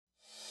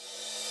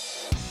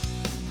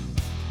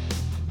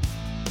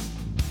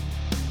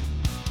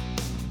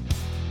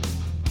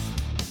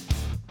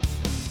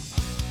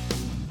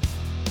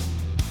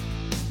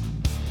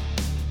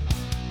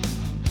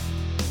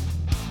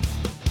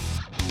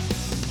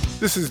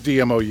This is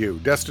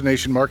DMOU,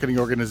 Destination Marketing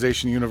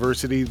Organization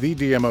University, the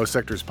DMO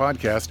Sectors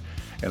podcast,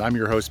 and I'm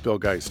your host, Bill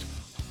Geist.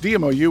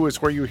 DMOU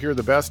is where you hear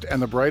the best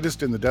and the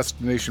brightest in the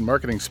destination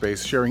marketing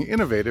space, sharing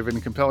innovative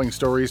and compelling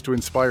stories to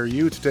inspire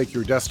you to take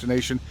your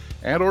destination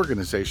and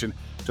organization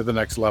to the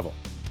next level.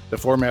 The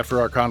format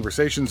for our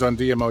conversations on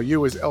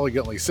DMOU is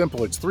elegantly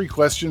simple. It's 3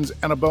 questions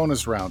and a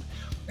bonus round.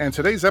 And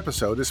today's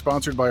episode is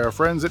sponsored by our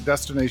friends at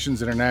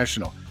Destinations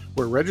International,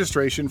 where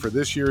registration for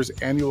this year's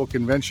annual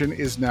convention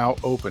is now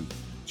open.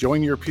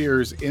 Join your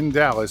peers in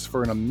Dallas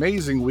for an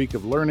amazing week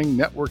of learning,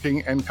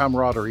 networking, and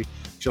camaraderie,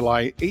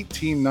 July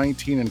 18,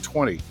 19, and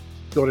 20.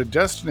 Go to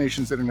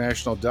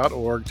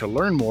destinationsinternational.org to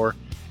learn more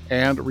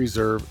and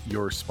reserve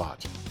your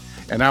spot.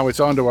 And now it's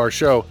on to our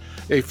show.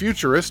 A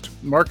futurist,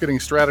 marketing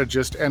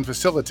strategist, and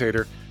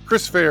facilitator,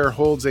 Chris Fair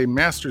holds a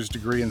master's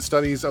degree in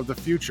studies of the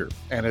future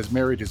and has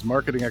married his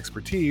marketing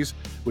expertise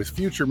with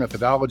future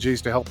methodologies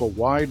to help a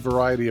wide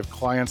variety of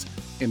clients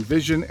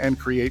envision and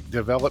create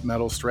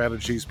developmental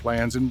strategies,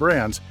 plans, and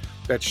brands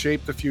that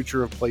shape the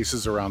future of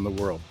places around the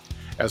world.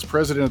 As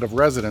president of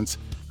Residence,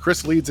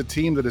 Chris leads a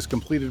team that has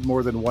completed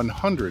more than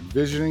 100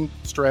 visioning,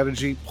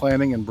 strategy,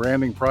 planning, and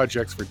branding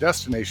projects for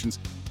destinations,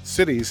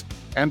 cities,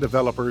 and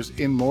developers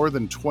in more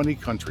than 20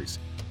 countries.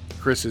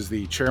 Chris is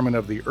the chairman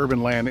of the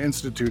Urban Land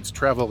Institute's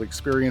Travel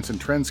Experience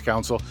and Trends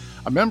Council,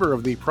 a member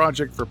of the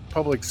Project for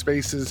Public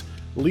Spaces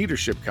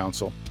Leadership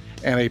Council,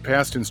 and a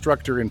past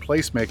instructor in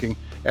placemaking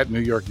at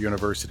New York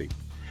University.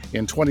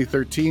 In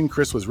 2013,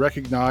 Chris was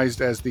recognized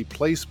as the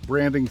Place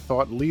Branding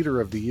Thought Leader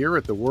of the Year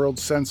at the World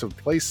Sense of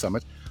Place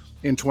Summit.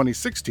 In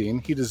 2016,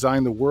 he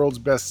designed the World's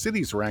Best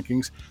Cities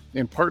rankings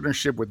in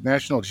partnership with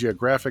National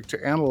Geographic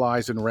to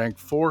analyze and rank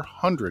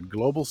 400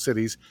 global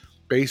cities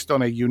based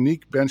on a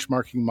unique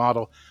benchmarking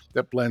model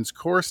that blends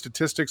core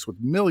statistics with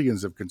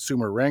millions of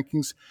consumer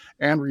rankings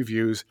and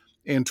reviews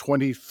in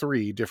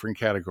 23 different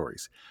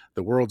categories.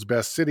 The World's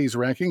Best Cities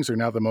rankings are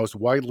now the most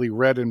widely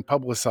read and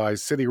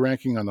publicized city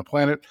ranking on the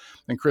planet,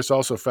 and Chris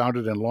also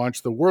founded and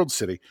launched the World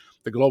City,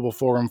 the global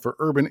forum for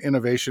urban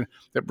innovation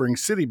that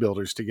brings city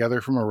builders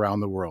together from around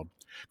the world.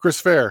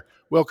 Chris Fair,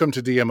 welcome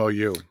to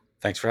DMOU.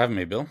 Thanks for having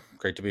me, Bill.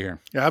 Great to be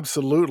here.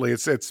 Absolutely.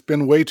 It's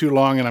been way too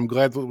long, and I'm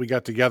glad that we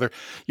got together.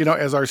 You know,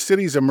 as our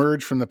cities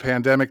emerge from the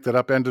pandemic that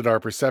upended our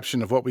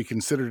perception of what we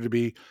consider to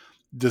be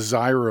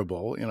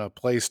desirable in a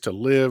place to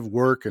live,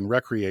 work, and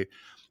recreate,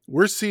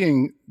 we're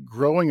seeing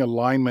growing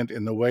alignment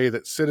in the way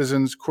that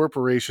citizens,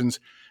 corporations,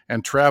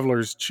 and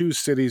travelers choose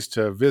cities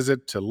to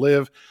visit, to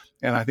live,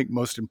 and I think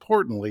most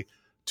importantly,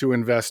 to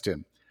invest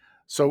in.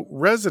 So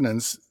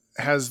Resonance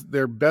has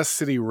their best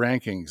city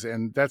rankings,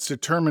 and that's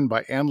determined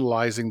by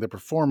analyzing the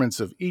performance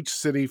of each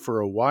city for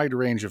a wide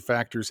range of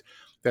factors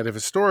that have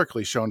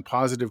historically shown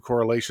positive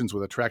correlations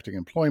with attracting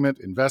employment,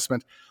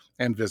 investment,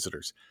 and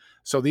visitors.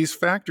 So these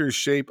factors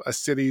shape a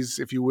city's,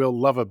 if you will,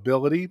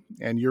 lovability,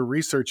 and your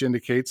research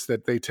indicates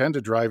that they tend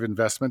to drive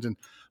investment and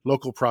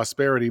local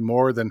prosperity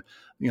more than,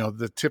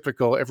 the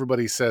typical,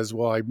 everybody says,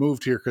 well, I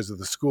moved here because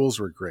the schools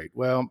were great.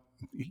 Well,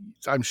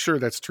 I'm sure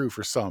that's true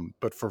for some,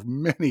 but for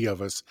many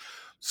of us,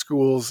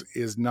 schools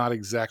is not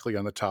exactly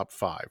on the top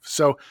 5.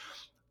 So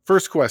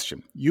first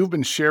question, you've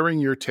been sharing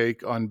your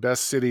take on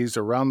best cities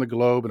around the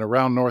globe and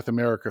around North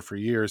America for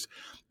years.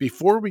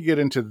 Before we get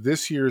into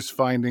this year's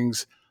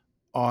findings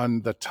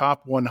on the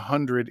top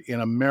 100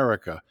 in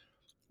America,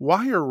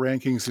 why are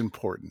rankings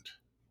important?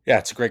 Yeah,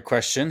 it's a great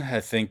question. I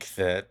think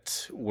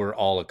that we're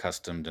all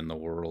accustomed in the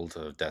world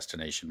of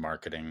destination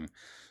marketing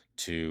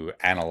to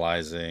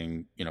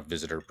analyzing,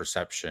 visitor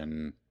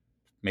perception,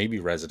 maybe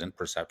resident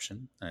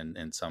perception, and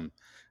in some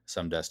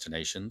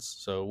destinations.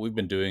 So we've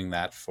been doing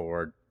that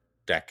for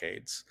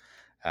decades.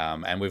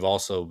 And we've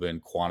also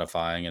been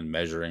quantifying and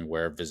measuring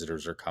where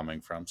visitors are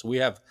coming from. So we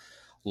have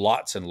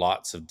lots and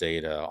lots of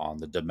data on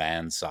the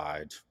demand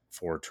side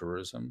for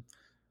tourism.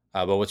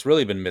 But what's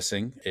really been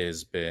missing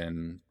has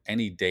been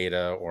any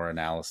data or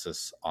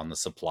analysis on the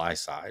supply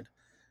side.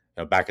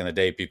 Back in the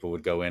day, people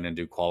would go in and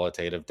do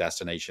qualitative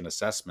destination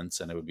assessments,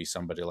 and it would be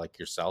somebody like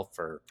yourself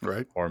or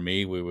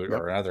me,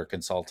 or another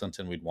consultant,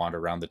 and we'd wander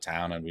around the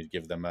town and we'd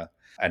give them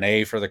an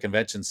A for the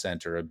convention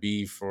center, a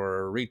B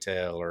for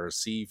retail, or a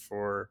C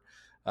for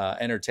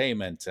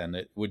entertainment, and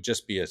it would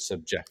just be a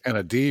subject. And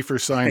a D for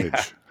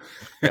signage.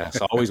 Yeah,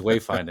 so always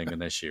wayfinding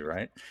an issue,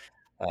 right?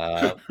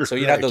 So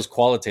you have those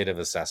qualitative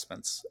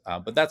assessments,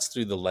 but that's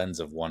through the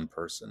lens of one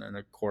person. And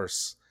of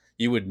course,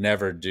 you would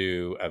never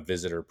do a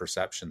visitor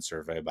perception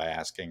survey by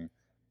asking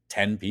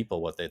 10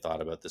 people what they thought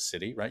about the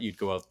city, right? You'd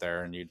go out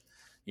there and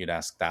you'd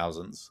ask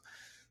thousands.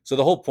 So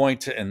the whole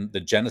point and the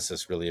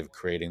genesis really of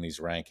creating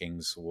these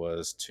rankings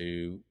was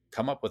to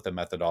come up with a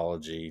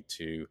methodology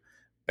to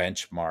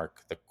benchmark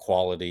the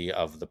quality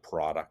of the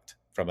product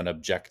from an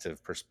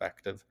objective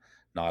perspective,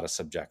 not a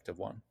subjective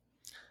one.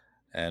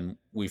 And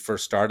we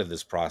first started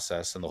this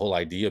process, and the whole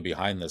idea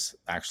behind this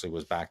actually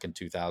was back in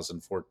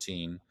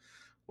 2014.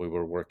 We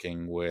were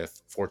working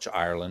with Fortune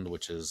Ireland,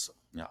 which is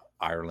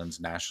Ireland's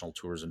National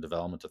Tourism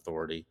Development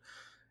Authority.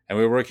 And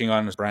we were working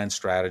on a brand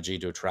strategy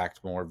to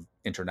attract more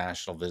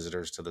international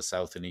visitors to the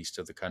south and east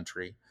of the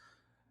country.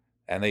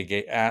 And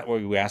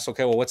we asked,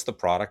 okay, well, what's the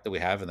product that we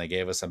have? And they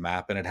gave us a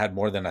map, and it had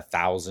more than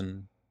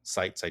 1,000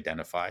 sites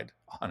identified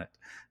on it.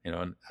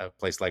 And a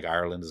place like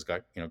Ireland has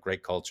got,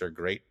 great culture,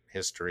 great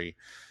history.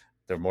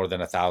 There are more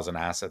than 1,000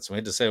 assets. And we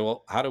had to say,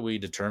 well, how do we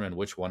determine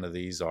which one of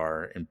these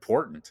are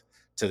important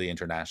to the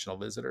international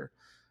visitor?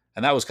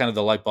 And that was kind of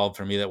the light bulb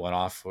for me that went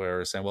off, where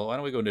we're saying, well, why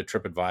don't we go into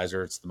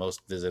TripAdvisor? It's the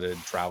most visited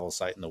travel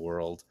site in the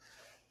world.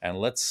 And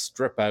let's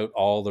strip out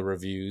all the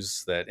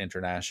reviews that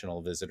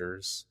international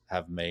visitors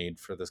have made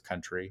for this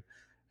country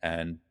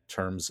in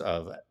terms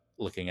of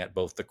looking at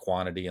both the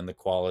quantity and the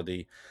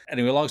quality.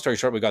 Anyway, long story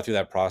short, we got through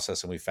that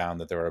process and we found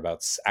that there were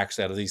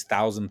actually, out of these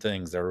 1,000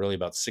 things, there were really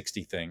about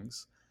 60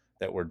 things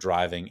that were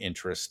driving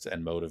interest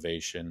and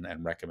motivation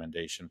and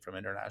recommendation from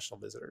international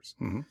visitors.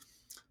 Mm-hmm.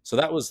 So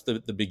that was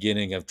the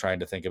beginning of trying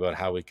to think about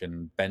how we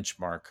can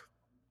benchmark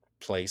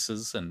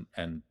places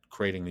and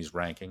creating these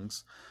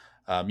rankings,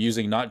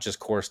 using not just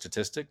core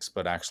statistics,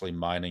 but actually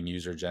mining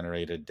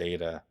user-generated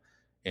data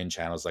in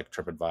channels like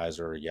TripAdvisor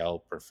or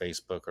Yelp or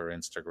Facebook or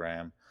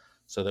Instagram,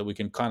 so that we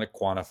can kind of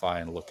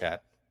quantify and look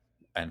at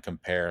and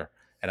compare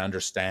and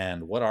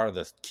understand what are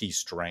the key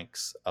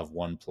strengths of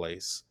one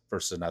place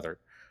versus another.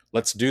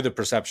 Let's do the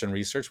perception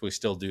research. We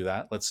still do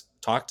that. Let's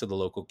talk to the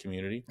local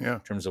community in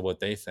terms of what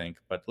they think,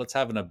 but let's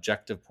have an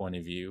objective point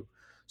of view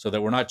so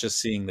that we're not just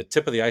seeing the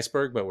tip of the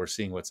iceberg, but we're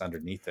seeing what's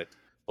underneath it,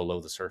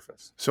 below the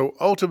surface. So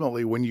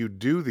ultimately, when you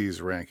do these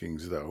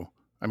rankings, though,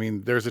 I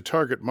mean, there's a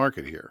target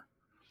market here,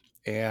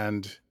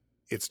 and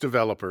it's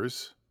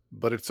developers,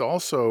 but it's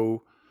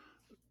also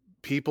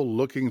people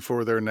looking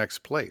for their next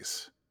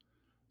place.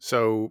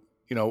 So,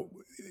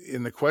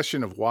 in the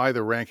question of why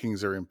the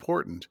rankings are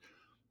important,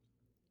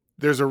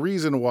 there's a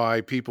reason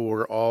why people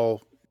were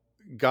all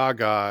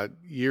gaga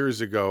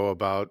years ago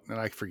about, and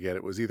I forget,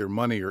 it was either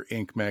Money or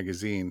Inc.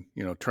 magazine,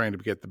 trying to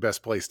get the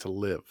best place to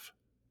live,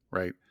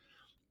 right?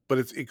 But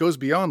it goes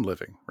beyond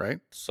living, right?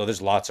 So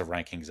there's lots of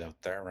rankings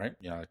out there, right?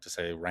 I like to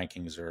say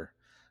rankings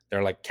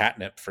they're like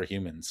catnip for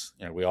humans.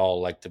 We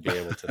all like to be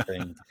able to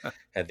think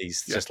at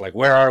these, just like,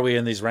 where are we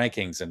in these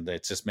rankings? And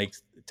it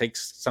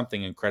takes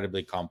something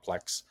incredibly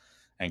complex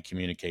and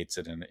communicates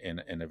it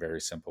in a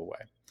very simple way.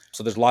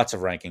 So there's lots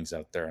of rankings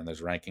out there, and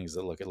there's rankings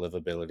that look at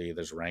livability.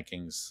 There's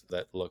rankings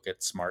that look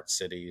at smart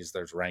cities.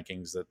 There's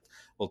rankings that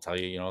will tell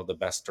you, the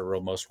best or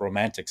most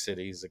romantic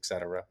cities, et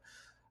cetera.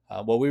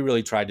 What we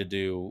really tried to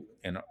do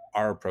in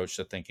our approach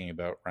to thinking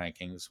about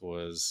rankings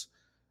was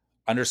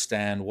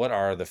understand what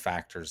are the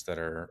factors that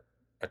are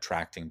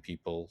attracting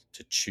people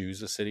to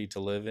choose a city to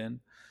live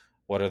in.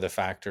 What are the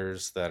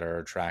factors that are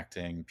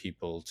attracting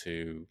people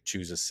to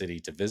choose a city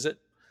to visit?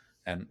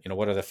 And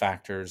what are the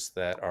factors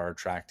that are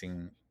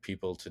attracting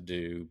people to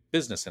do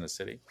business in a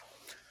city?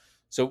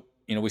 So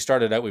we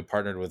started out, we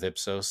partnered with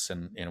Ipsos,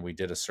 and we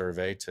did a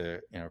survey to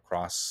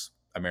across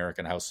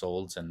American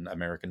households and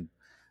American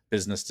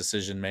business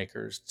decision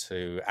makers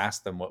to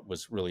ask them what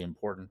was really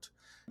important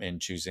in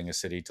choosing a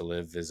city to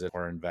live, visit,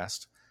 or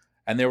invest.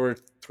 And there were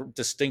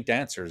distinct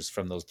answers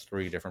from those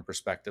three different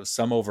perspectives.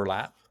 Some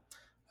overlap.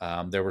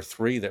 There were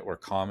three that were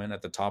common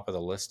at the top of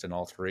the list in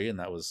all three, and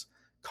that was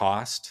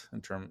cost in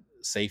terms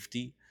of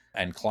safety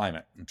and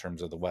climate in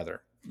terms of the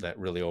weather, that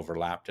really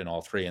overlapped in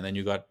all three. And then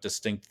you got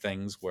distinct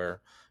things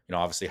where,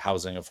 obviously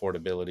housing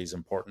affordability is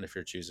important if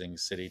you're choosing a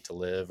city to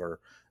live, or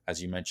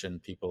as you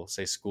mentioned, people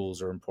say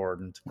schools are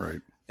important. Right.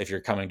 If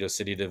you're coming to a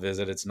city to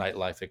visit, it's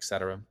nightlife, et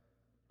cetera.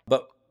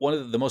 But one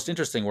of the most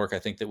interesting work I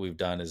think that we've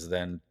done is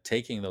then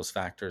taking those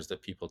factors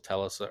that people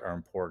tell us are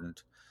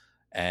important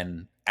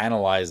and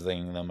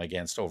analyzing them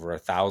against over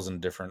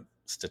 1,000 different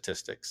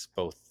statistics,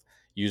 both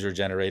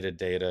user-generated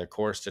data,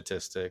 core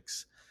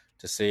statistics,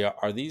 to say,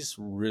 are these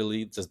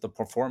really, does the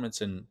performance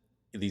in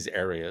these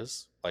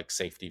areas, like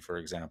safety, for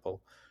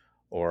example,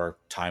 or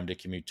time to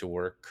commute to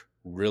work,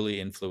 really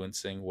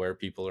influencing where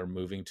people are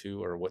moving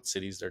to or what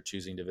cities they're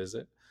choosing to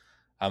visit?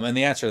 And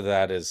the answer to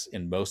that is,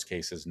 in most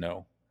cases,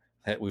 no.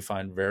 That we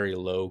find very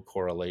low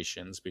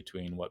correlations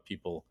between what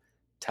people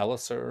tell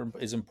us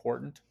is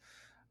important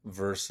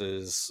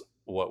versus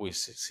what we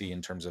see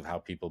in terms of how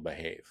people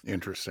behave.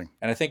 Interesting.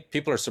 And I think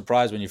people are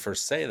surprised when you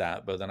first say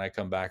that, but then I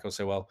come back and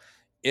say, well,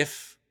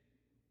 if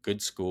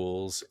good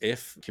schools,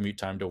 if commute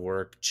time to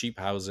work, cheap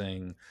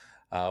housing,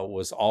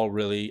 was all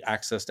really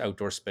access to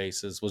outdoor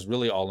spaces, was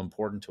really all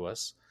important to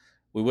us,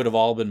 we would have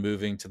all been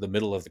moving to the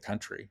middle of the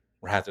country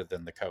rather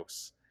than the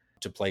coast,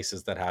 to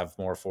places that have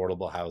more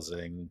affordable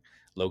housing,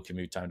 low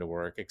commute time to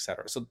work, et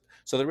cetera. So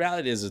the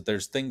reality is that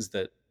there's things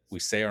that we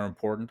say are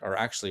important are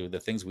actually the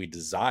things we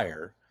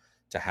desire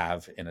to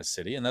have in a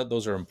city. And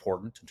those are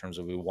important in terms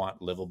of, we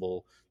want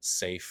livable,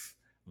 safe,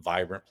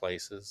 vibrant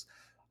places,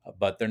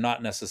 but they're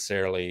not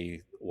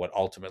necessarily what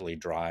ultimately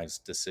drives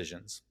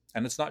decisions.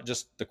 And it's not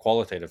just the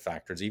qualitative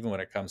factors. Even when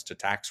it comes to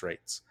tax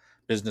rates,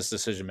 business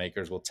decision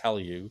makers will tell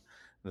you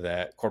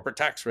that corporate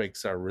tax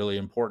rates are really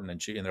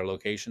important in their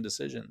location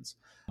decisions.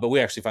 But we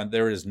actually find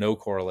there is no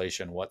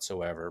correlation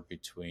whatsoever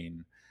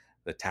between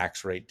the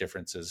tax rate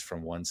differences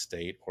from one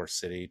state or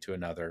city to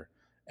another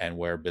and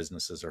where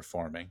businesses are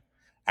forming.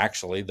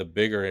 Actually, the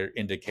bigger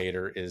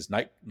indicator is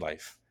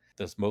nightlife.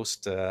 the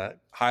most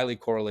highly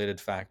correlated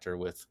factor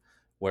with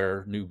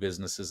where new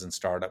businesses and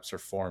startups are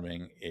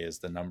forming is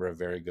the number of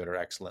very good or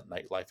excellent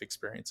nightlife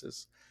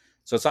experiences.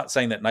 So it's not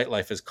saying that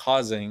nightlife is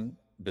causing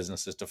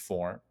businesses to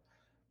form.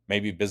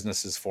 Maybe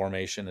businesses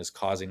formation is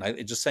causing.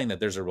 It's just saying that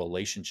there's a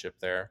relationship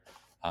there,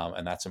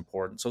 and that's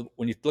important. So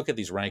when you look at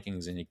these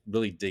rankings and you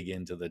really dig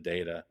into the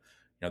data,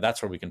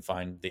 that's where we can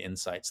find the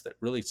insights that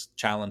really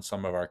challenge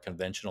some of our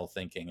conventional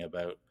thinking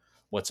about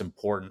what's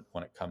important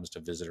when it comes to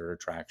visitor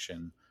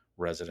attraction,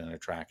 resident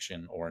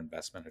attraction, or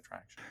investment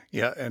attraction.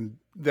 Yeah, and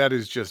that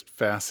is just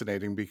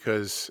fascinating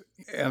because,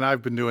 and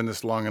I've been doing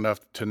this long enough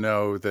to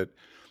know that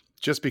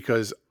just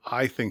because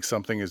I think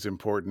something is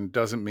important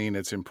doesn't mean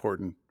it's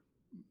important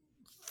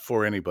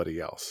for anybody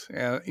else.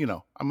 And,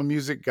 I'm a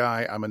music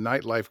guy, I'm a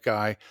nightlife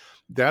guy.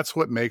 That's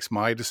what makes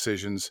my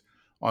decisions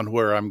on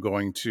where I'm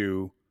going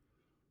to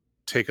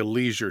take a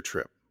leisure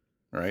trip,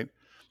 right?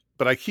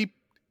 But I keep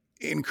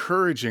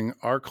encouraging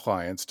our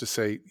clients to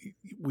say,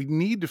 we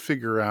need to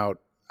figure out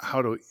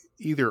how to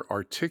either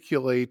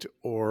articulate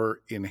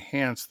or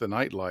enhance the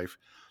nightlife,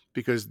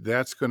 because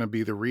that's going to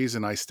be the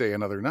reason I stay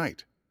another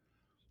night.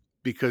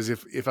 Because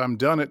if I'm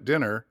done at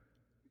dinner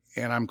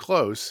and I'm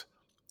close,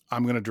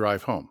 I'm going to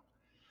drive home.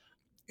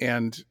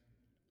 And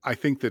I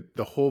think that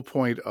the whole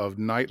point of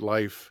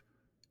nightlife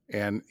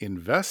and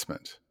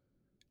investment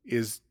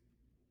is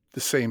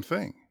the same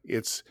thing.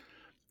 It's,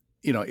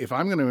 if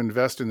I'm going to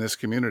invest in this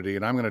community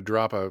and I'm going to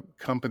drop a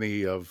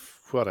company of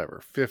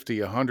whatever,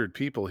 50, 100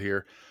 people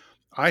here,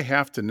 I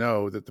have to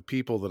know that the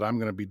people that I'm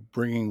going to be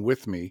bringing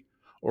with me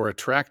or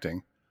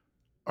attracting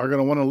are going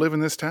to want to live in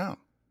this town.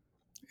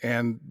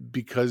 And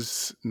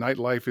because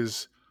nightlife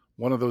is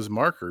one of those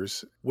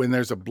markers, when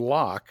there's a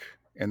block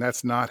and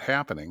that's not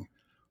happening,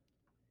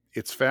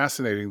 it's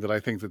fascinating that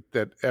I think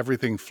that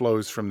everything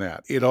flows from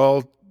that. It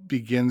all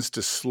begins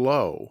to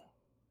slow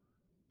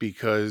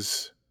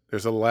because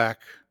there's a lack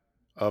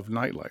of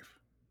nightlife.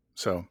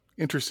 So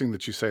interesting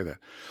that you say that.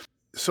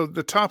 So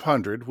the top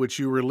 100, which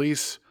you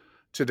release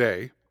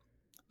today,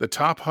 the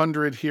top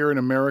 100 here in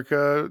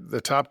America, the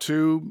top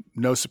 2,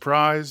 no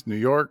surprise, New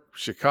York,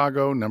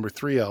 Chicago, number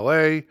 3,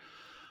 LA.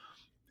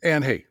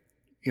 And hey,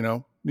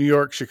 New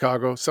York,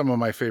 Chicago, some of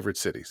my favorite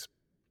cities.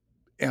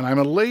 And I'm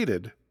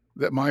elated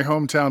that my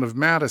hometown of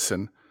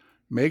Madison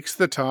makes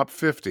the top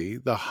 50,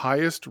 the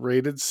highest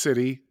rated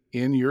city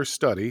in your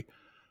study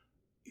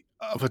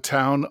of a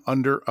town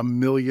under 1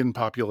 million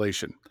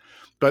population.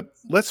 But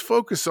let's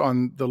focus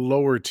on the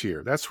lower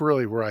tier. That's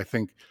really where I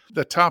think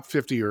the top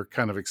 50 are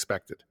kind of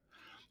expected.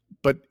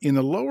 But in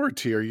the lower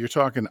tier, you're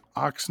talking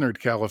Oxnard,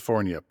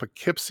 California,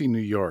 Poughkeepsie, New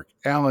York,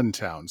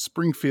 Allentown,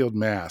 Springfield,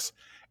 Mass,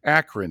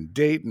 Akron,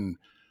 Dayton,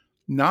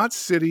 not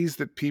cities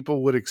that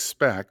people would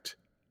expect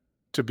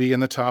to be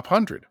in the top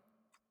 100.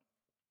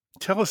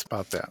 Tell us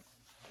about that.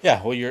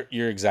 Yeah, well,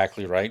 you're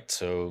exactly right.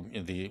 So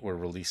we're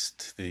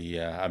released the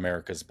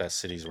America's Best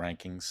Cities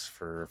rankings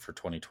for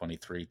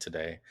 2023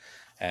 today,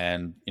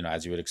 and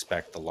as you would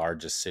expect, the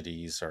largest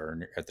cities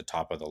are at the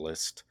top of the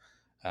list.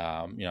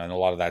 And a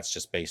lot of that's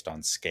just based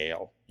on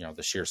scale.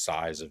 The sheer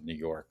size of New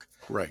York,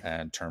 Right.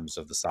 in terms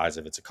of the size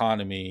of its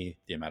economy,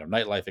 the amount of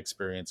nightlife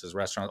experiences,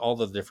 restaurants, all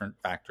the different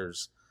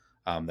factors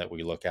that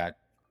we look at.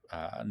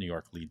 New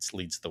York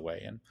leads the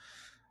way in,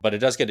 but it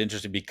does get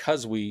interesting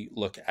because we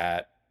look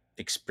at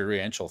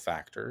experiential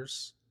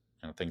factors,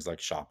 things like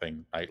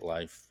shopping,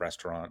 nightlife,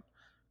 restaurant,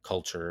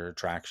 culture,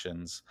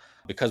 attractions,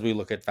 because we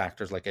look at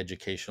factors like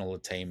educational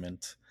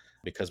attainment,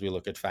 because we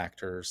look at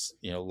factors,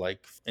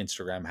 like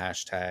Instagram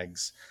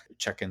hashtags,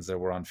 check-ins that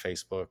were on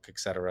Facebook,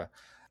 etc.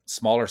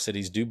 Smaller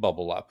cities do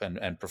bubble up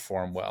and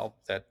perform well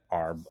that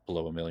are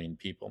below 1 million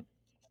people.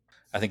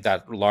 I think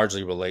that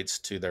largely relates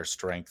to their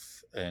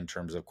strength in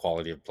terms of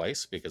quality of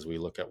place, because we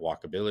look at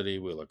walkability,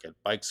 we look at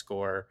bike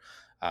score,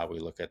 we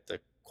look at the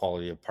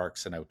quality of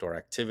parks and outdoor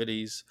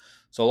activities.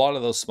 So a lot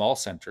of those small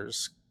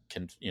centers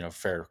can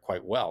fare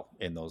quite well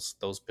in those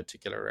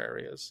particular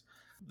areas.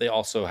 They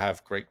also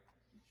have great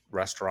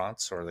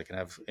restaurants, or they can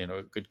have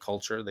good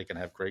culture. They can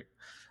have great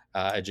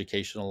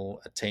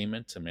educational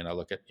attainment. I mean, I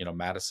look at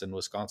Madison,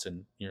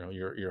 Wisconsin.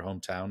 Your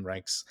hometown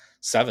ranks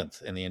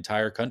 7th in the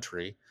entire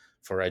country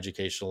for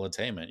educational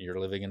attainment. You're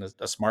living in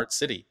a smart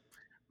city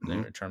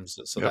Mm-hmm. in terms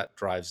of, so Yep. that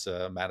drives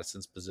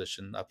Madison's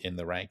position up in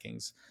the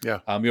rankings. Yeah.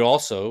 You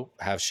also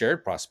have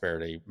shared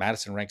prosperity.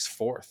 Madison ranks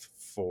 4th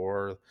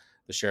for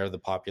the share of the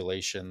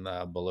population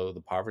below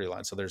the poverty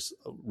line. So there's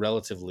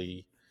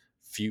relatively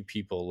few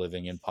people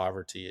living in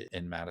poverty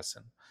in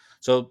Madison.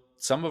 So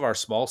some of our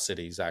small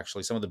cities,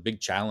 actually, some of the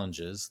big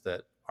challenges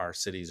that our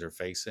cities are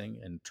facing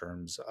in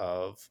terms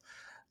of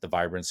the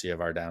vibrancy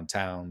of our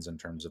downtowns, in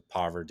terms of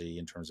poverty,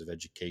 in terms of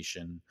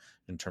education,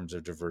 in terms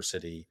of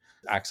diversity,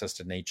 access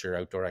to nature,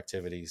 outdoor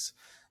activities.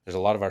 There's a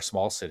lot of our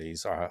small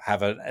cities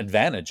have an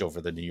advantage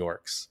over the New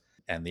Yorks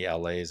and the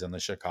LAs and the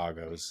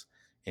Chicagos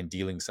in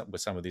dealing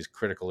with some of these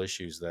critical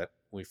issues that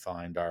we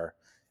find are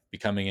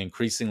becoming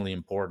increasingly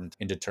important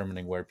in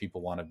determining where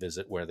people want to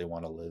visit, where they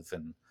want to live,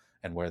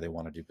 and where they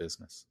want to do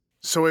business.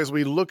 So as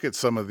we look at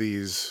some of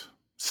these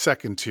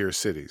second tier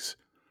cities,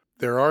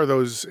 there are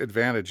those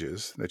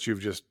advantages that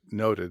you've just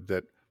noted,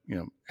 that,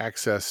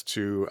 access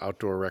to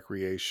outdoor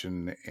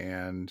recreation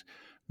and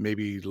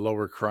maybe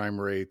lower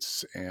crime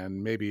rates,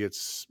 and maybe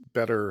it's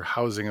better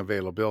housing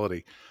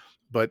availability.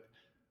 But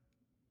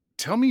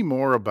tell me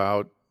more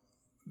about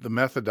the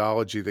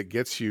methodology that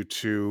gets you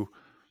to,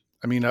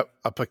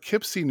 a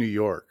Poughkeepsie, New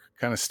York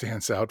kind of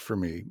stands out for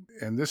me.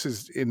 And this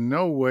is in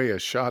no way a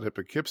shot at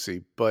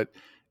Poughkeepsie, but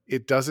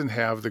it doesn't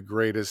have the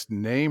greatest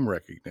name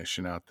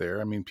recognition out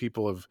there. I mean,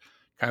 people have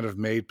kind of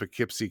made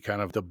Poughkeepsie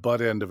kind of the butt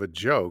end of a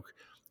joke,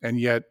 and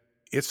yet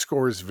it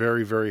scores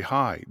very, very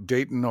high.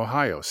 Dayton,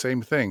 Ohio,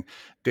 same thing.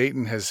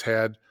 Dayton has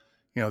had,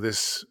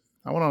 this,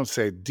 I want to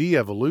say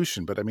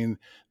de-evolution, but I mean,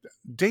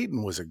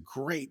 Dayton was a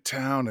great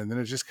town, and then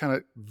it just kind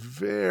of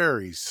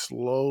very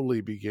slowly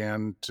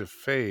began to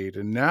fade,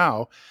 and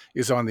now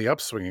is on the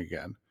upswing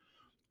again.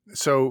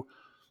 So,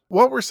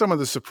 what were some of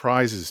the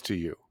surprises to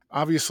you?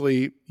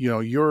 Obviously,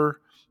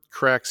 your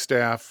crack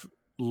staff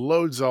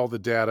loads all the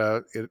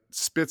data, it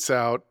spits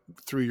out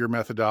through your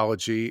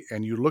methodology,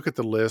 and you look at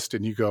the list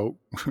and you go,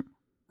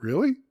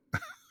 really?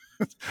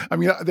 I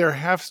mean, there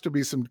has to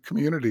be some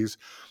communities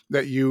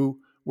that you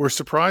were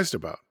surprised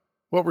about.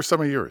 What were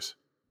some of yours?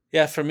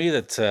 Yeah, for me,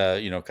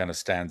 that kind of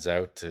stands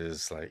out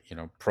is like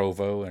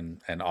Provo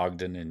and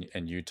Ogden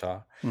in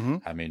Utah. Hmm.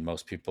 I mean,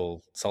 most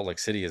people, Salt Lake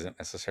City isn't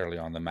necessarily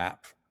on the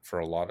map for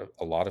a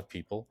lot of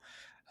people,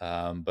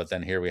 but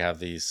then here we have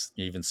these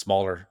even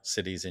smaller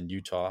cities in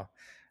Utah,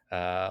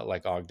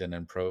 like Ogden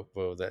and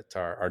Provo, that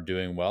are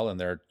doing well, and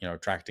they're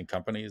attracting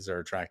companies, they're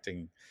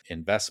attracting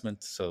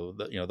investment. So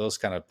those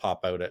kind of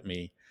pop out at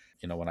me,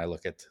 when I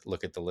look at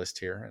the list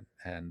here,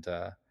 and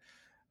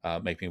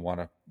make me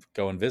want to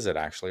go and visit,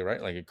 actually,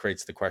 right? Like, it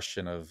creates the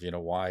question of,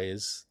 why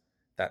is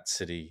that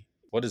city,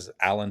 what is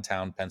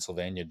Allentown,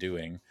 Pennsylvania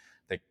doing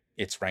that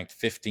it's ranked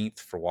 15th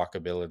for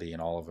walkability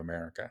in all of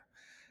America?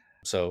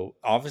 So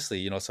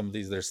obviously, some of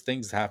these, there's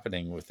things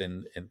happening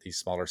in these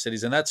smaller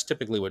cities, and that's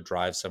typically what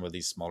drives some of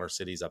these smaller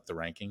cities up the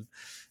ranking,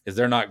 is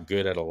they're not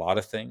good at a lot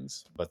of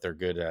things, but they're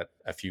good at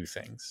a few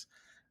things.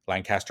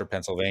 Lancaster,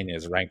 Pennsylvania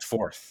is ranked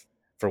fourth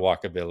for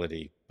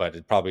walkability, but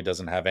it probably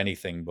doesn't have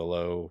anything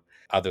below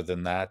other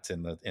than that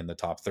in the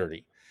top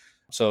 30.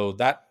 So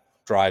that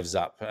drives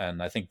up,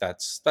 and I think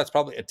that's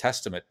probably a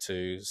testament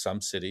to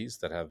some cities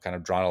that have kind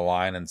of drawn a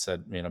line and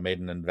said, made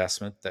an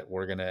investment that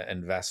we're going to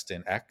invest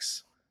in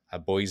X.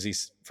 Boise,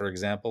 for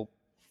example,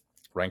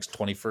 ranks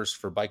 21st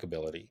for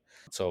bikeability.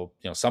 So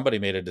somebody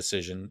made a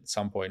decision at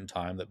some point in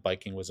time that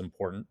biking was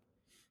important,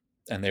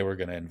 and they were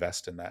going to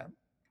invest in that.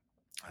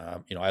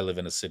 I live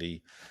in a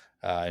city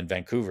in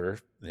Vancouver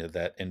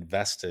that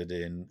invested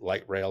in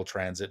light rail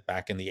transit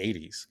back in the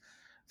 80s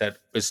that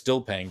is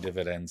still paying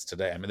dividends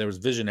today. I mean, there was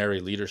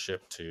visionary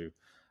leadership to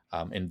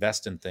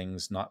invest in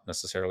things, not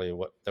necessarily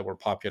what that were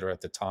popular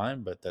at the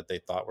time, but that they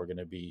thought were going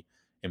to be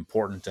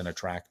important and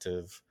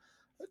attractive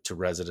to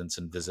residents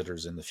and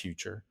visitors in the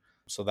future.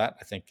 So that,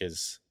 I think,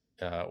 is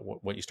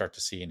what you start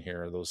to see in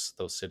here are those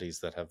cities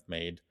that have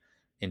made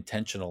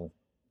intentional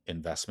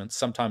investments.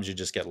 Sometimes you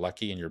just get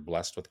lucky and you're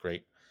blessed with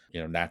great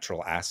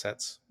natural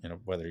assets,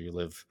 whether you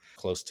live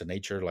close to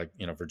nature, like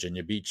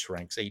Virginia Beach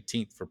ranks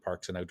 18th for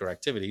parks and outdoor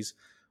activities.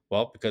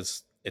 Well,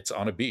 because it's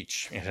on a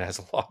beach, it has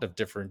a lot of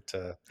different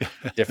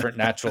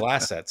natural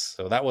assets.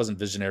 So that wasn't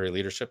visionary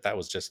leadership, that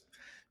was just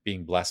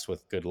being blessed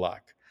with good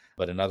luck.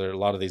 But in a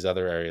lot of these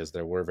other areas,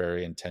 there were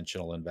very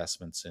intentional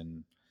investments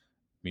in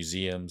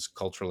museums,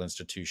 cultural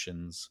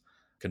institutions.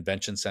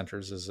 Convention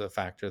centers is a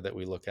factor that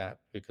we look at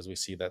because we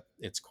see that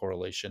its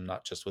correlation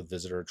not just with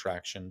visitor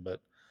attraction,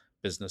 but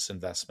business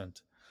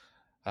investment.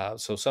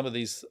 So some of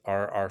these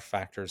are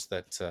factors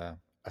that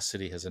a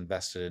city has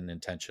invested in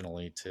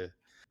intentionally to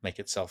make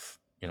itself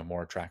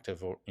more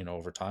attractive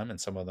over time, and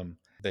some of them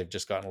they've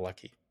just gotten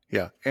lucky.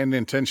 Yeah. And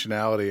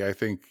intentionality, I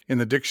think in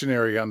the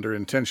dictionary under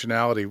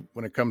intentionality,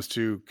 when it comes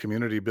to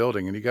community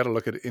building, and you got to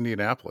look at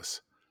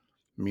Indianapolis.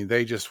 I mean,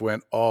 they just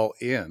went all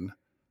in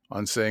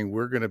on saying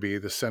we're going to be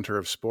the center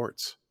of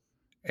sports,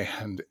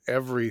 and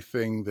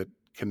everything that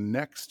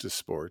connects to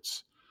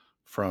sports,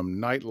 from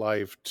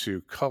nightlife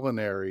to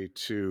culinary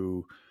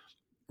to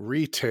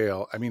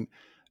retail. I mean,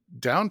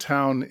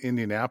 downtown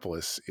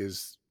Indianapolis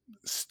is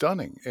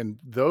stunning. And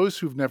those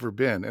who've never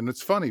been, and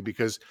it's funny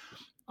because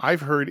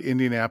I've heard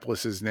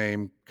Indianapolis's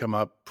name come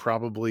up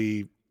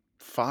probably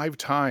 5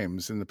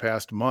 times in the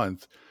past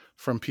month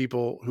from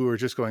people who are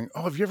just going,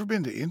 "Oh, have you ever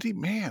been to Indy?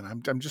 Man,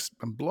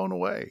 I'm blown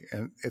away."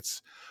 And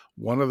it's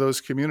one of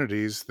those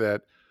communities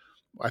that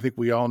I think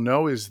we all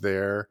know is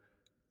there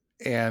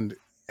and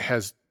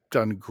has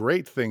done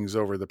great things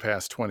over the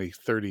past 20,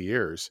 30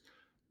 years.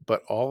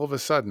 But all of a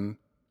sudden,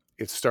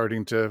 it's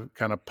starting to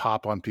kind of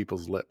pop on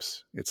people's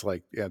lips. It's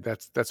like, yeah,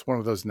 that's one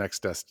of those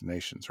next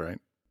destinations, right?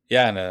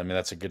 Yeah, and I mean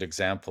that's a good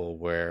example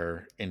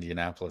where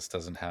Indianapolis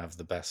doesn't have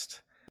the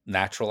best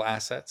natural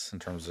assets in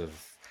terms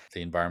of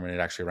the environment. It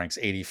actually ranks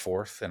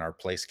 84th in our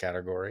place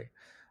category,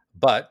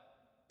 but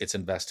it's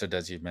invested,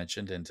 as you've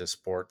mentioned, into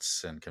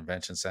sports and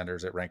convention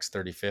centers. It ranks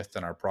 35th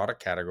in our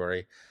product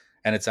category,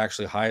 And its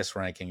actually highest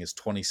ranking is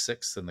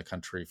 26th in the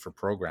country for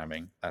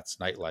programming. That's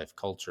nightlife,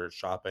 culture,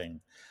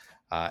 shopping,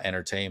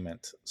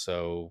 entertainment.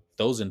 So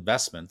those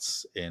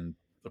investments in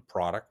the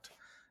product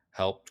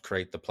helped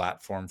create the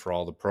platform for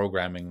all the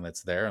programming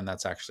that's there, and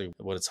that's actually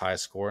what its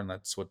highest score, and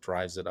that's what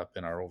drives it up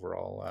in our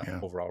Yeah.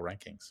 overall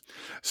rankings.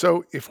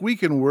 So if we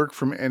can work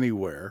from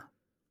anywhere,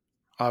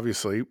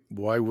 obviously,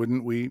 why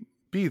wouldn't we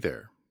be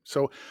there?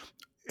 So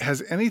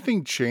has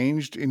anything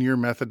changed in your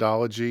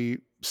methodology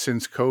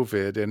since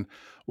COVID? And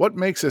what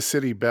makes a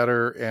city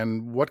better?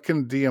 And what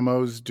can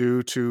DMOs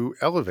do to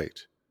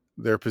elevate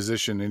their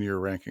position in your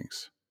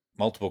rankings?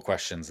 Multiple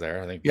questions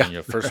there. I think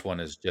Yeah, first one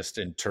is just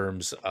in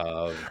terms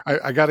of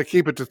I got to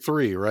keep it to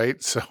three,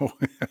 right? So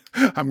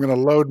I'm going to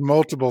load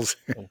multiples,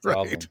 no right?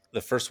 problem.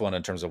 The first one,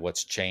 in terms of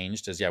what's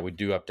changed, is yeah, we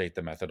do update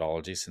the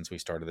methodology since we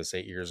started this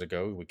 8 years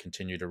ago. We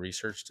continue to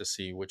research to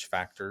see which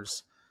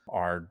factors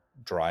are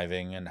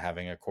driving and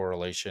having a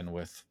correlation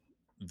with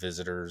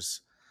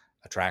visitors,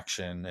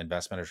 attraction,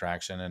 investment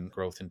attraction, and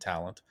growth in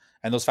talent.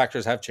 And those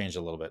factors have changed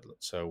a little bit.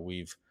 So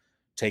we've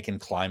taken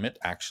climate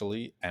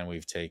actually, and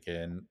we've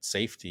taken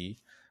safety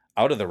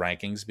out of the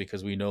rankings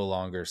because we no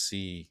longer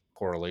see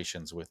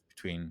correlations with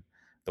between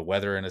the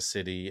weather in a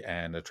city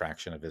and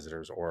attraction of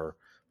visitors, or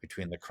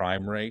between the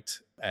crime rate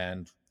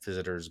and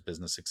visitors,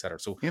 business, et cetera.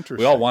 So we all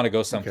Interesting. want to go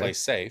Okay. someplace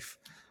safe.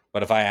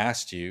 But if I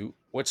asked you,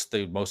 what's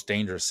the most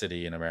dangerous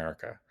city in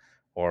America?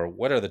 Or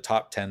what are the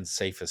top 10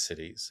 safest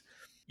cities?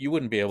 You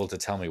wouldn't be able to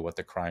tell me what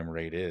the crime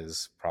rate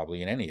is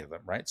probably in any of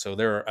them, right? So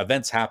there are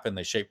events happen,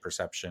 they shape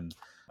perception,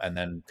 and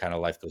then kind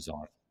of life goes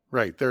on.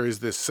 Right. There is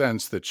this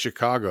sense that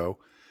Chicago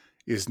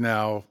is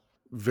now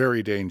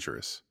very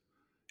dangerous.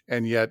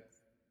 And yet,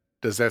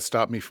 does that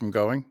stop me from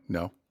going?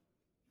 No.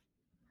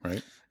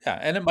 Right. Yeah.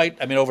 And it might,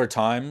 I mean, over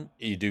time,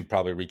 you do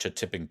probably reach a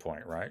tipping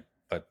point, right?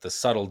 But the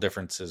subtle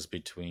differences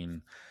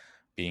between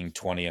being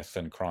 20th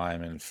in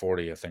crime and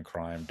 40th in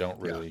crime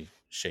don't Yeah. really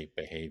shape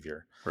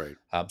behavior. Right.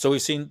 So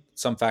we've seen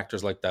some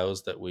factors like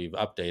those that we've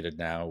updated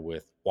now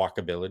with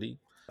walkability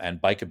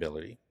and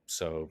bikeability.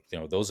 So,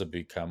 those have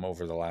become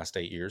over the last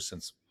 8 years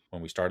since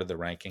when we started the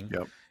ranking,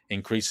 Yep.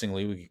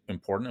 increasingly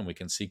important, and we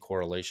can see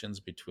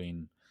correlations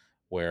between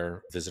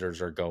where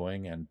visitors are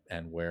going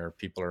and where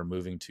people are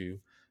moving to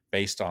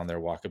based on their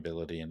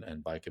walkability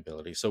and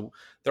bikeability. So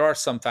there are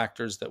some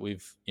factors that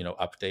we've,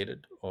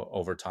 updated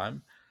over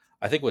time.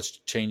 I think what's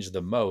changed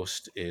the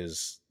most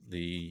is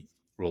the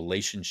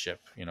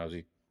relationship.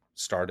 The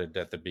started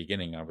at the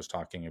beginning. I was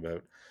talking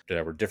about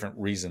there were different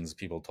reasons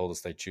people told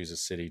us they choose a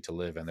city to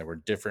live, and there were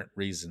different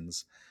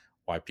reasons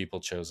why people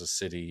chose a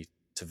city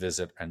to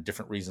visit, and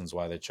different reasons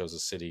why they chose a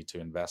city to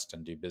invest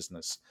and do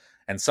business.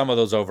 And some of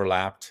those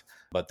overlapped,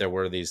 but there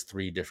were these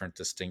three different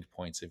distinct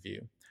points of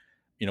view.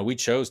 We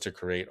chose to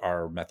create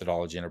our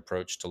methodology and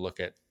approach to look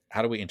at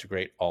how do we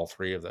integrate all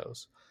three of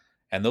those.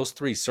 And those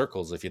three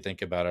circles, if you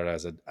think about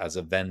it as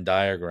a Venn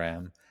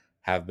diagram,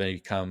 have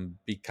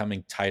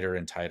becoming tighter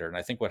and tighter. And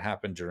I think what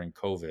happened during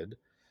COVID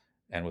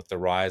and with the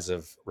rise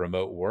of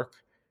remote work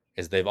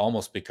is they've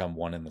almost become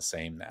one and the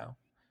same now.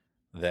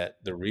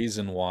 That the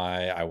reason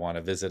why I want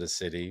to visit a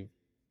city,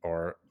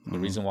 or the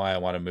Hmm. reason why I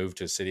want to move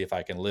to a city, if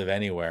I can live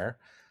anywhere,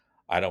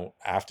 I don't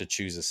have to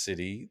choose a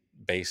city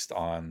based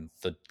on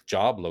the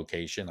job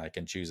location. I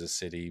can choose a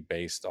city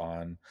based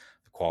on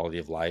the quality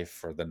of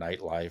life or the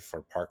nightlife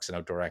or parks and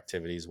outdoor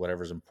activities,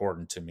 whatever's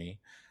important to me.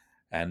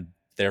 And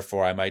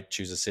therefore, I might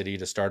choose a city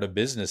to start a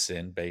business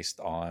in based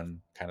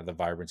on kind of the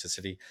vibrancy of the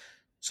city.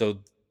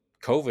 So,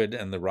 COVID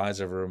and the rise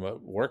of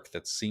remote work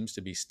that seems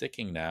to be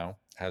sticking now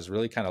has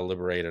really kind of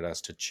liberated us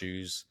to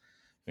choose.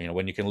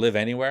 When you can live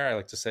anywhere, I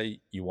like to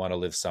say you want to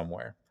live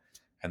somewhere.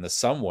 And the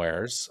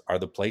somewheres are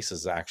the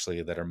places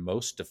actually that are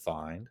most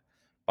defined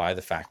by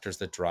the factors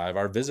that drive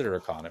our visitor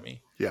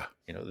economy. Yeah.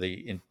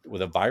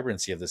 With the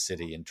vibrancy of the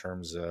city in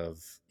terms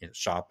of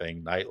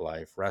shopping,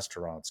 nightlife,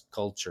 restaurants,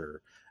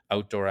 culture,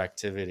 outdoor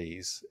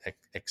activities, et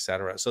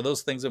cetera. So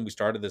those things when we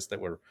started this that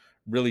were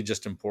really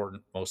just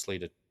important,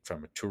 mostly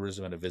from a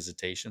tourism and a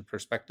visitation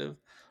perspective,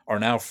 are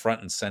now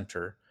front and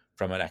center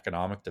from an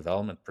economic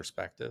development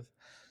perspective.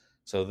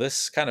 So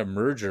this kind of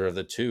merger of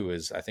the two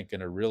is, I think,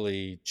 going to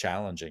really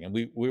challenging.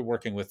 And we're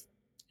working with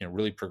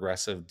really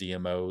progressive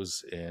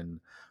DMOs in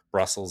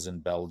Brussels in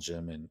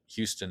Belgium, and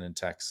Houston in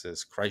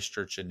Texas,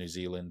 Christchurch in New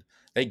Zealand.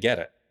 They get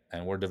it.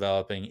 And we're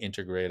developing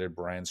integrated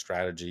brand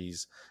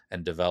strategies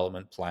and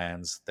development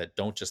plans that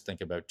don't just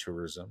think about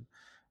tourism.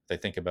 They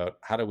think about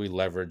how do we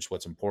leverage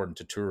what's important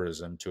to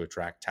tourism to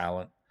attract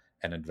talent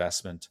and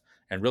investment,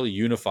 and really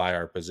unify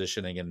our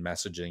positioning and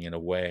messaging in a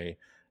way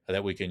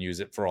that we can use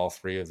it for all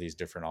three of these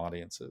different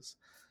audiences.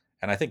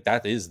 And I think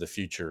that is the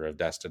future of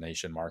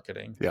destination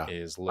marketing, Yeah.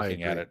 is I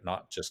looking at agree. it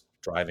not just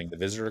driving the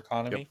visitor Yep.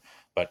 economy,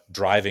 but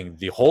driving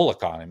the whole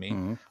economy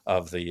Hmm.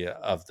 of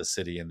the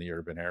city and the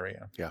urban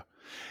area. Yeah.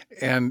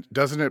 And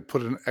doesn't it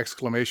put an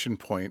exclamation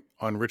point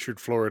on Richard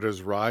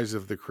Florida's rise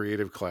of the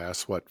creative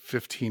class,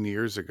 15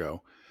 years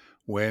ago,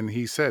 when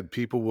he said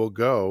people will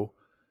go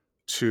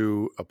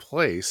to a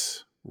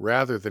place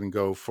rather than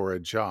go for a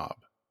job?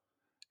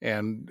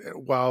 And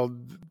while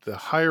the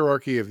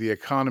hierarchy of the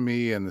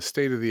economy and the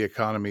state of the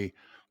economy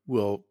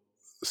will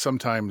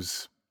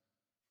sometimes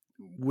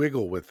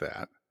wiggle with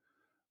that,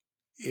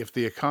 if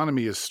the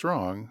economy is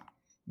strong,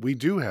 we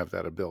do have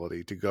that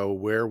ability to go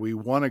where we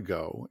want to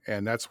go.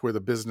 And that's where the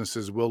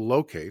businesses will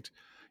locate,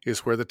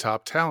 is where the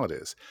top talent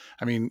is.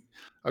 I mean,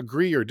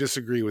 agree or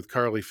disagree with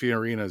Carly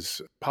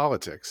Fiorina's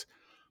politics.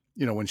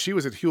 When she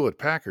was at Hewlett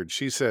Packard,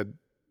 she said,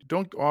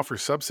 don't offer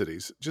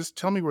subsidies. Just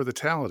tell me where the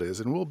talent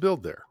is and we'll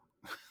build there.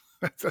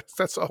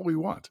 That's all we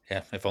want.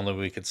 Yeah, if only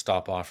we could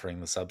stop offering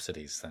the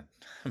subsidies then.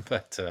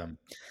 But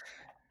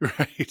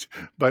Right.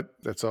 But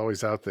that's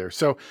always out there.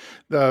 So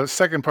the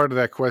second part of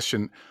that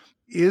question,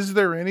 is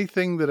there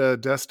anything that a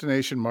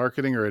destination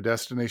marketing or a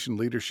destination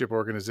leadership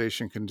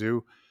organization can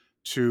do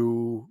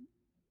to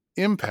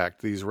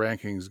impact these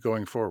rankings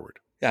going forward?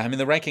 yeah, I mean,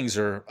 the rankings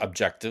are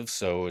objective,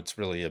 so it's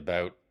really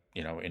about,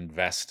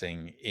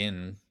 investing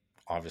in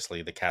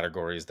obviously the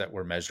categories that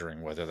we're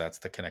measuring, whether that's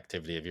the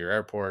connectivity of your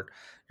airport,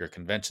 your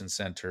convention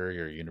center,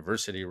 your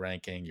university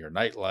ranking, your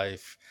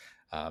nightlife,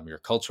 your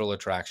cultural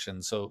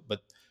attractions. So, but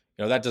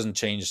that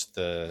doesn't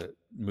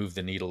move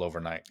the needle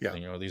overnight.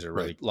 Yeah. These are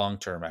Right. really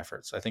long-term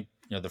efforts. I think,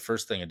 the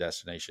first thing a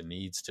destination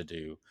needs to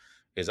do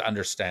is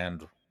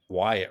understand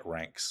why it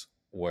ranks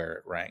where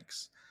it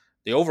ranks.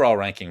 The overall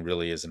ranking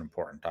really isn't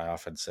important. I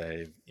often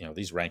say,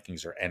 these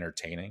rankings are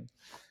entertaining.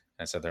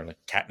 And so they're like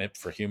catnip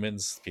for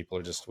humans.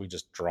 We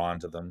just drawn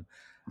to them.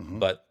 Mm-hmm.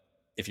 But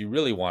if you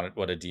really want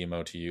what a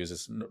DMO to use,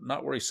 is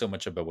not worry so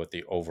much about what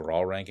the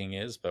overall ranking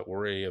is, but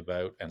worry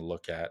about and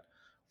look at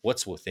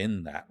what's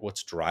within that,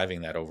 what's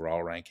driving that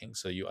overall ranking.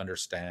 So you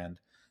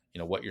understand,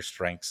 what your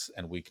strengths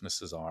and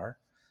weaknesses are.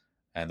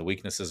 And the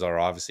weaknesses are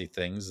obviously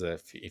things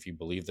that if you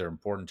believe they're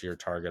important to your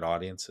target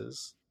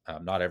audiences,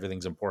 not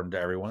everything's important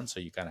to everyone. So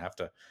you kind of have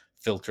to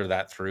filter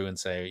that through and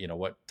say,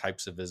 what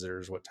types of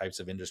visitors, what types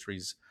of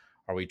industries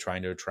are we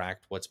trying to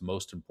attract? What's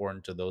most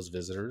important to those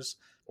visitors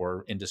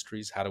or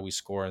industries? How do we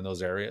score in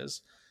those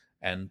areas?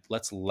 And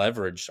let's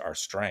leverage our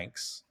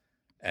strengths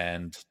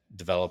and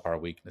develop our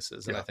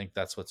weaknesses. And I Yeah. think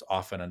that's what's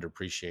often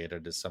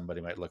underappreciated is somebody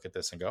might look at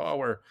this and go, oh,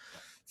 we're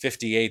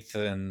 58th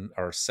and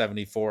or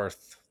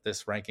 74th.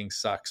 This ranking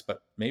sucks.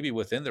 But maybe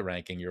within the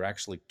ranking, you're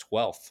actually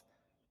 12th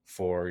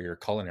for your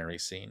culinary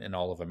scene in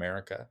all of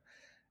America.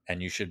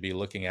 And you should be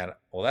looking at,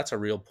 well, that's a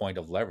real point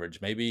of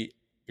leverage. Maybe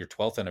you're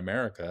 12th in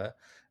America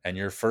and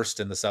you're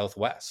first in the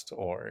Southwest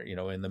or,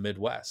 in the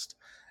Midwest.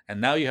 And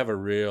now you have a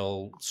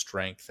real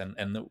strength.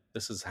 And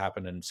this has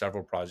happened in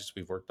several projects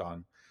we've worked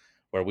on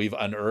where we've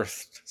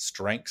unearthed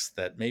strengths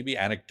that maybe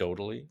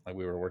anecdotally, like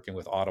we were working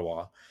with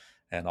Ottawa,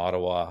 and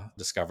Ottawa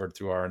discovered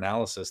through our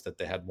analysis that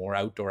they had more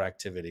outdoor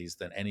activities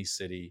than any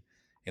city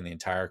in the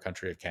entire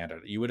country of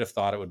Canada. You would have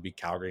thought it would be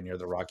Calgary near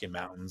the Rocky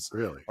Mountains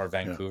Really? or Yeah.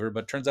 Vancouver,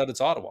 but turns out it's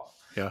Ottawa.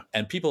 Yeah.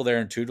 And people there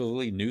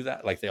intuitively knew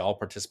that, like they all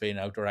participate in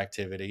outdoor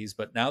activities,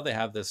 but now they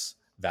have this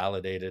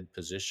validated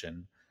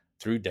position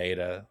through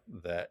data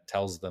that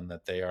tells them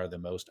that they are the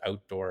most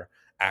outdoor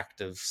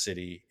active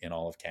city in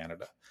all of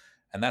Canada.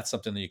 And that's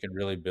something that you can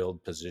really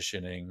build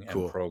positioning and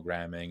Cool.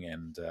 programming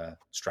and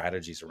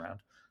strategies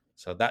around.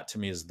 So that to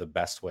me is the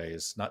best way,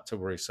 is not to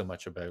worry so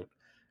much about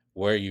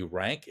where you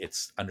rank.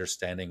 It's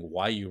understanding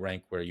why you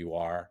rank where you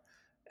are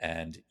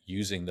and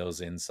using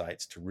those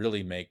insights to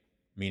really make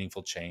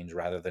meaningful change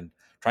rather than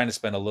trying to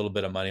spend a little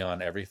bit of money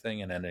on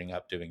everything and ending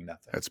up doing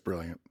nothing. That's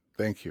brilliant.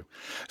 Thank you.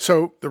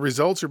 So the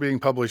results are being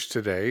published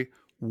today.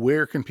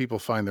 Where can people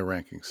find the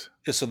rankings?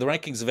 Yeah, so the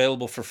rankings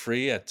available for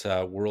free at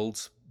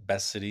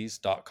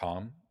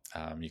worldsbestcities.com.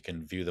 You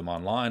can view them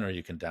online, or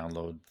you can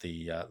download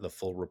the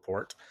full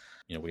report.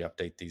 We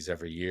update these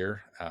every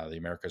year. The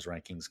Americas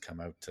rankings come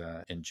out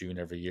in June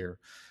every year.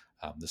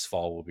 This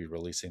fall, we'll be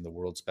releasing the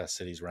world's best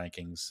cities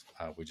rankings.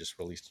 We just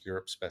released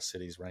Europe's best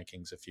cities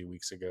rankings a few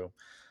weeks ago.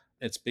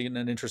 It's been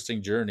an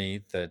interesting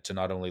journey to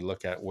not only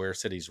look at where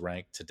cities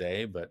rank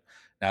today, but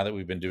now that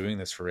we've been doing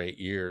this for 8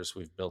 years,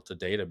 we've built a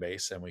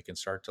database and we can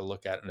start to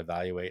look at and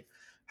evaluate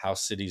how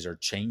cities are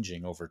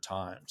changing over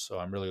time. So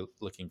I'm really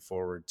looking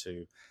forward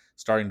to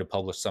starting to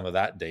publish some of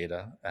that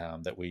data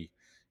that we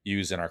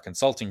use in our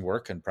consulting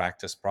work and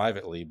practice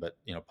privately, but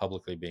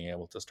publicly being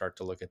able to start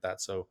to look at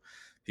that so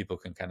people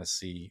can kind of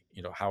see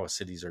how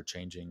cities are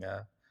changing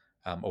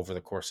over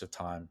the course of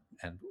time,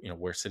 and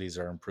where cities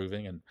are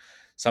improving. And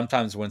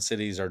sometimes when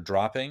cities are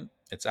dropping,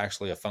 it's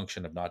actually a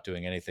function of not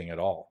doing anything at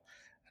all.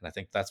 And I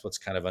think that's what's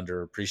kind of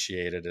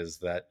underappreciated, is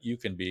that you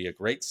can be a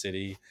great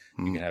city,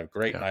 you can have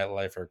great Yeah.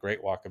 nightlife or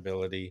great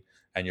walkability,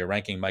 and your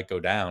ranking might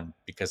go down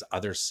because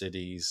other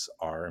cities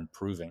are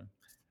improving.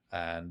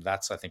 And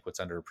that's, I think, what's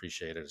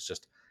underappreciated is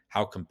just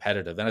how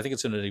competitive. And I think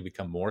it's going to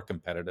become more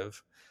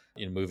competitive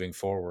in moving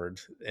forward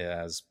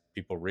as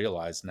people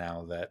realize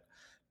now that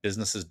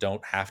businesses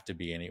don't have to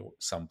be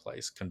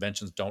someplace.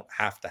 Conventions don't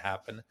have to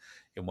happen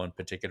in one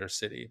particular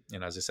city.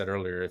 As I said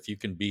earlier, if you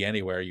can be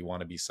anywhere, you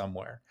want to be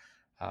somewhere.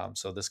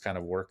 So this kind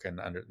of work and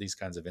under these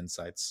kinds of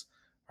insights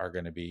are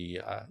going to be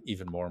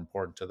even more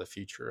important to the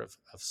future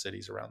of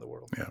cities around the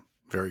world. Yeah.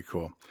 Very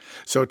cool.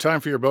 So, time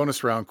for your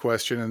bonus round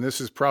question. And this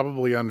is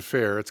probably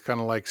unfair. It's kind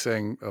of like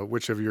saying,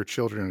 which of your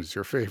children is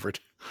your favorite?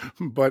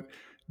 But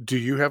do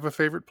you have a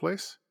favorite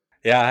place?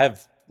 Yeah, I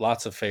have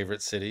lots of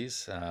favorite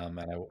cities, and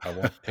I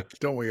won't pick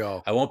Don't we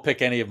all? I won't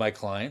pick any of my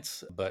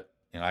clients, but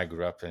I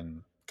grew up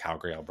in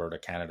Calgary, Alberta,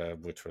 Canada,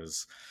 which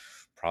was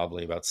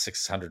probably about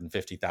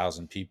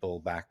 650,000 people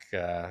back,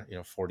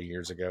 40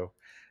 years ago,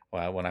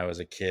 when I was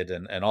a kid,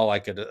 and all I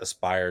could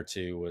aspire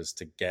to was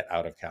to get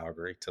out of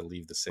Calgary, to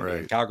leave the city. And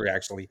Right. Calgary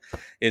actually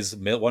is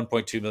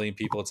 1.2 million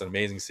people. It's an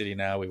amazing city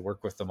now. We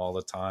work with them all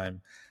the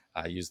time.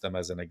 I use them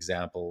as an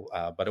example,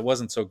 but it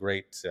wasn't so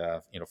great,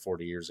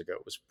 40 years ago.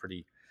 It was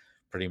pretty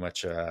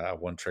much a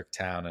one trick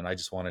town. And I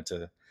just wanted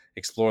to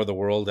explore the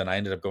world. And I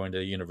ended up going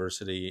to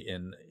university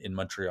in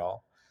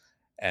Montreal.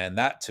 And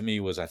that to me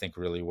was, I think,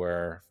 really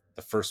where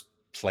the first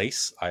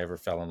place I ever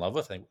fell in love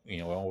with. I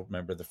all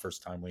remember the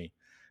first time we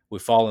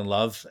fall in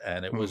love,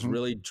 and it was Hmm.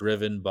 really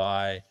driven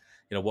by,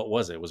 what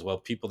was it? It was, well,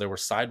 people, there were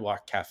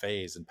sidewalk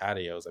cafes and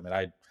patios. I mean,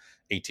 I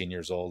 18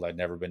 years old, I'd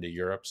never been to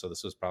Europe, so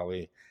this was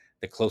probably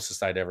the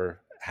closest I'd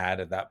ever had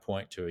at that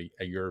point to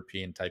a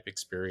European type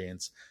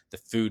experience. The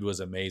food was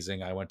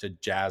amazing. I went to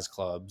jazz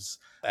clubs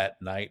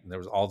at night, and there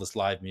was all this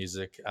live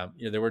music.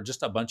 There were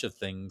just a bunch of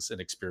things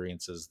and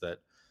experiences that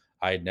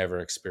I had never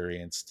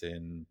experienced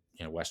in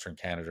Western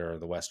Canada or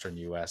the Western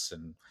U.S.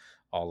 and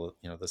all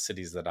of the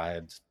cities that I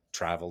had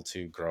traveled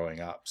to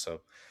growing up.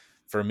 So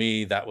for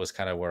me, that was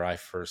kind of where I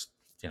first,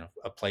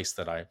 a place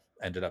that I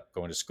ended up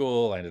going to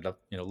school. I ended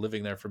up,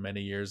 living there for many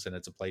years, and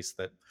it's a place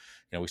that,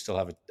 we still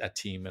have a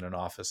team in an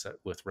office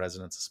with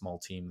residents, a small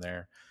team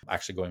there.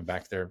 Actually, going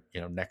back there,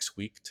 next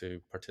week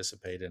to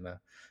participate in a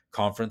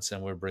conference,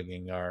 and we're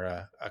bringing our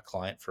a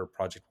client for a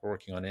project we're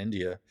working on in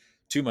India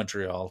to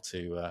Montreal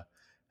to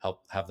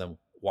help have them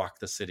walk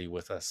the city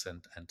with us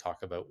and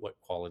talk about what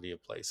quality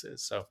of place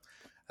is. So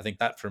I think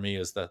that for me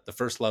is the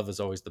first love is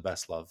always the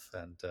best love.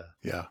 And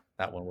Yeah.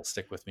 that one will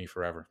stick with me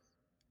forever.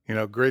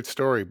 Great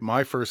story.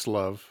 My first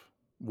love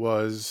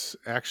was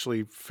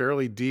actually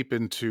fairly deep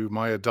into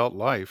my adult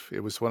life.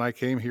 It was when I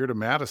came here to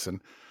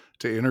Madison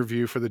to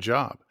interview for the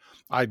job.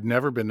 I'd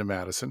never been to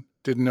Madison,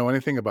 didn't know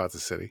anything about the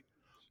city,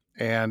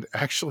 and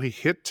actually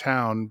hit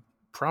town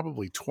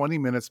probably 20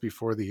 minutes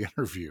before the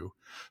interview.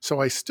 So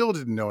I still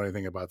didn't know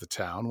anything about the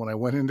town when I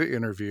went into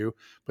interview,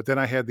 but then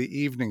I had the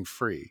evening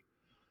free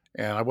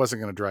and I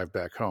wasn't going to drive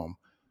back home.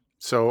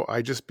 So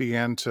I just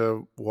began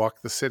to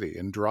walk the city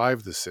and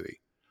drive the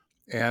city.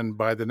 And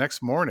by the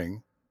next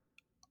morning,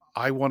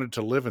 I wanted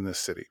to live in this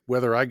city.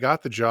 Whether I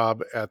got the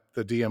job at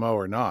the DMO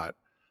or not,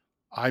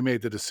 I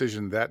made the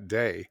decision that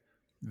day,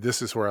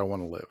 this is where I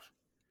want to live.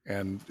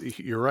 And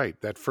you're right.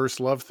 That first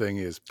love thing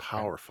is Right.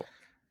 powerful.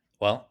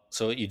 Well,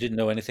 so you didn't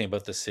know anything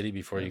about the city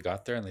before Yeah. you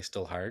got there, and they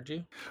still hired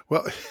you?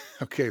 Well,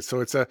 okay. So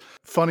it's a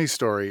funny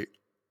story.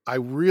 I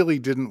really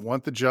didn't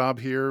want the job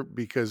here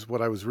because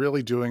what I was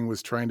really doing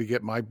was trying to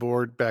get my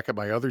board back at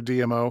my other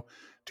DMO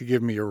to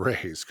give me a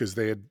raise because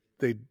they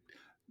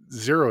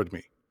zeroed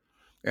me.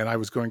 And I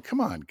was going,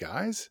 come on,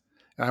 guys.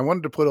 And I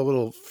wanted to put a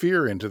little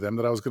fear into them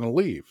that I was going to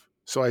leave.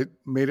 So I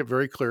made it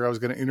very clear I was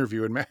going to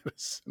interview in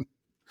Madison.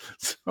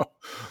 So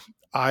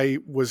I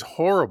was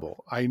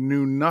horrible. I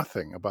knew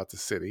nothing about the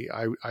city.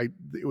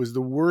 It was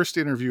the worst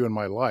interview in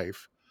my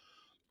life.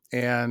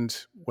 And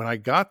when I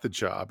got the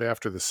job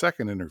after the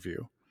second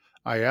interview,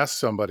 I asked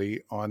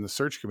somebody on the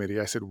search committee,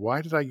 I said,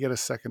 why did I get a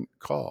second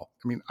call?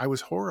 I mean, I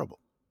was horrible.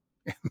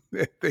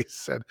 And they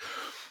said,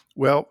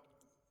 well,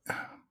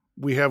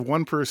 we have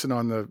one person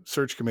on the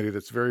search committee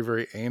that's very,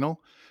 very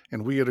anal.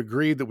 And we had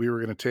agreed that we were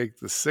going to take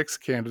the 6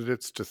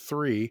 candidates to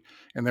 3.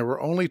 And there were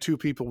only 2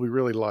 people we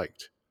really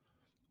liked.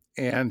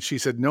 And she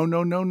said, no,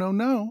 no, no, no,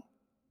 no.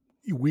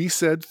 We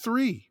said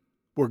 3.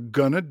 We're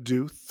going to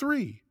do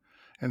 3.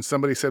 And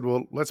somebody said,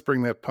 well, let's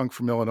bring that punk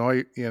from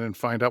Illinois in and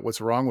find out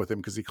what's wrong with him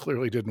because he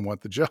clearly didn't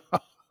want the job.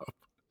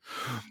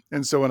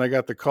 And so when I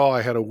got the call,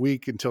 I had a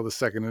week until the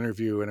second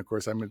interview. And of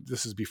course,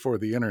 this is before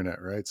the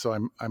internet, right? So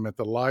I'm at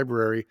the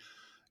library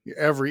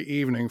every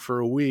evening for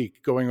a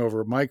week going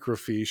over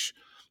microfiche,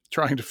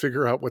 trying to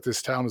figure out what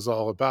this town is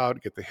all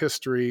about, get the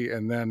history,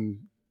 and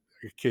then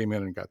I came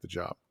in and got the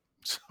job.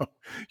 So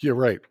you're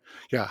right.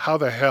 Yeah. How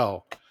the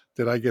hell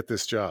did I get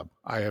this job?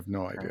 I have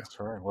no idea. That's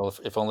right. Well,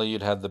 if only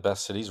you'd had the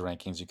best cities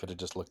rankings, you could have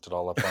just looked it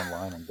all up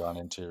online and gone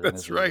into your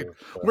That's interview right.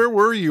 Where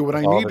were you when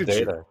with I all the needed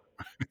you? data.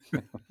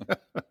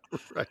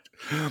 Right.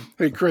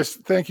 Hey, Chris,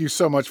 thank you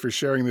so much for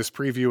sharing this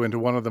preview into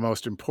one of the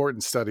most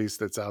important studies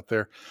that's out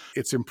there.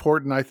 It's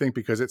important, I think,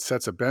 because it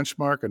sets a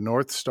benchmark, a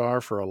North Star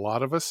for a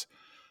lot of us,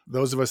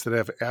 those of us that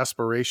have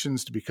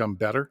aspirations to become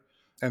better.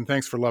 And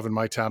thanks for loving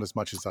my town as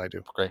much as I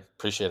do. Great.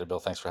 Appreciate it, Bill.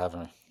 Thanks for having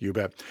me. You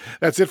bet.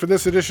 That's it for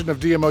this edition of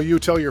DMOU.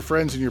 Tell your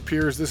friends and your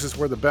peers this is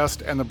where the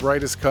best and the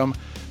brightest come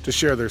to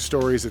share their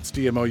stories. It's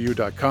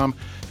DMOU.com.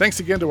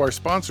 Thanks again to our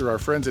sponsor, our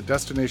friends at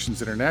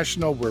Destinations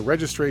International, where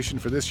registration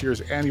for this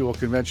year's annual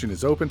convention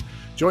is open.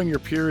 Join your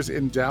peers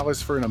in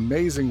Dallas for an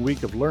amazing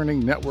week of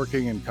learning,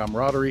 networking, and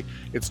camaraderie.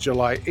 It's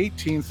July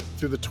 18th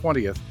through the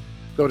 20th.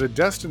 Go to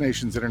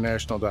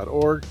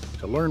destinationsinternational.org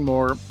to learn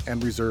more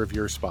and reserve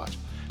your spot.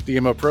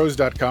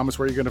 DMOpros.com is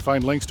where you're going to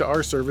find links to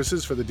our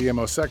services for the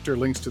DMO sector,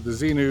 links to the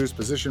Z-News,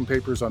 position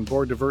papers on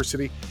board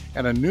diversity,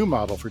 and a new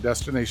model for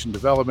destination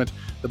development,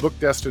 the book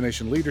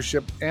Destination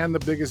Leadership, and the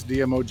biggest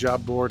DMO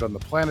job board on the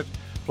planet,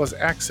 plus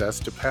access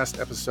to past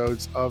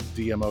episodes of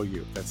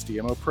DMOU. That's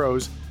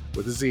DMOpros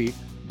with a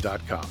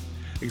Z.com.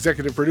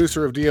 Executive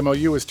producer of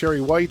DMOU is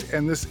Terry White,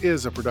 and this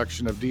is a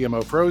production of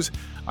DMO Pros.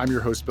 I'm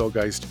your host, Bill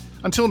Geist.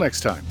 Until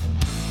next time.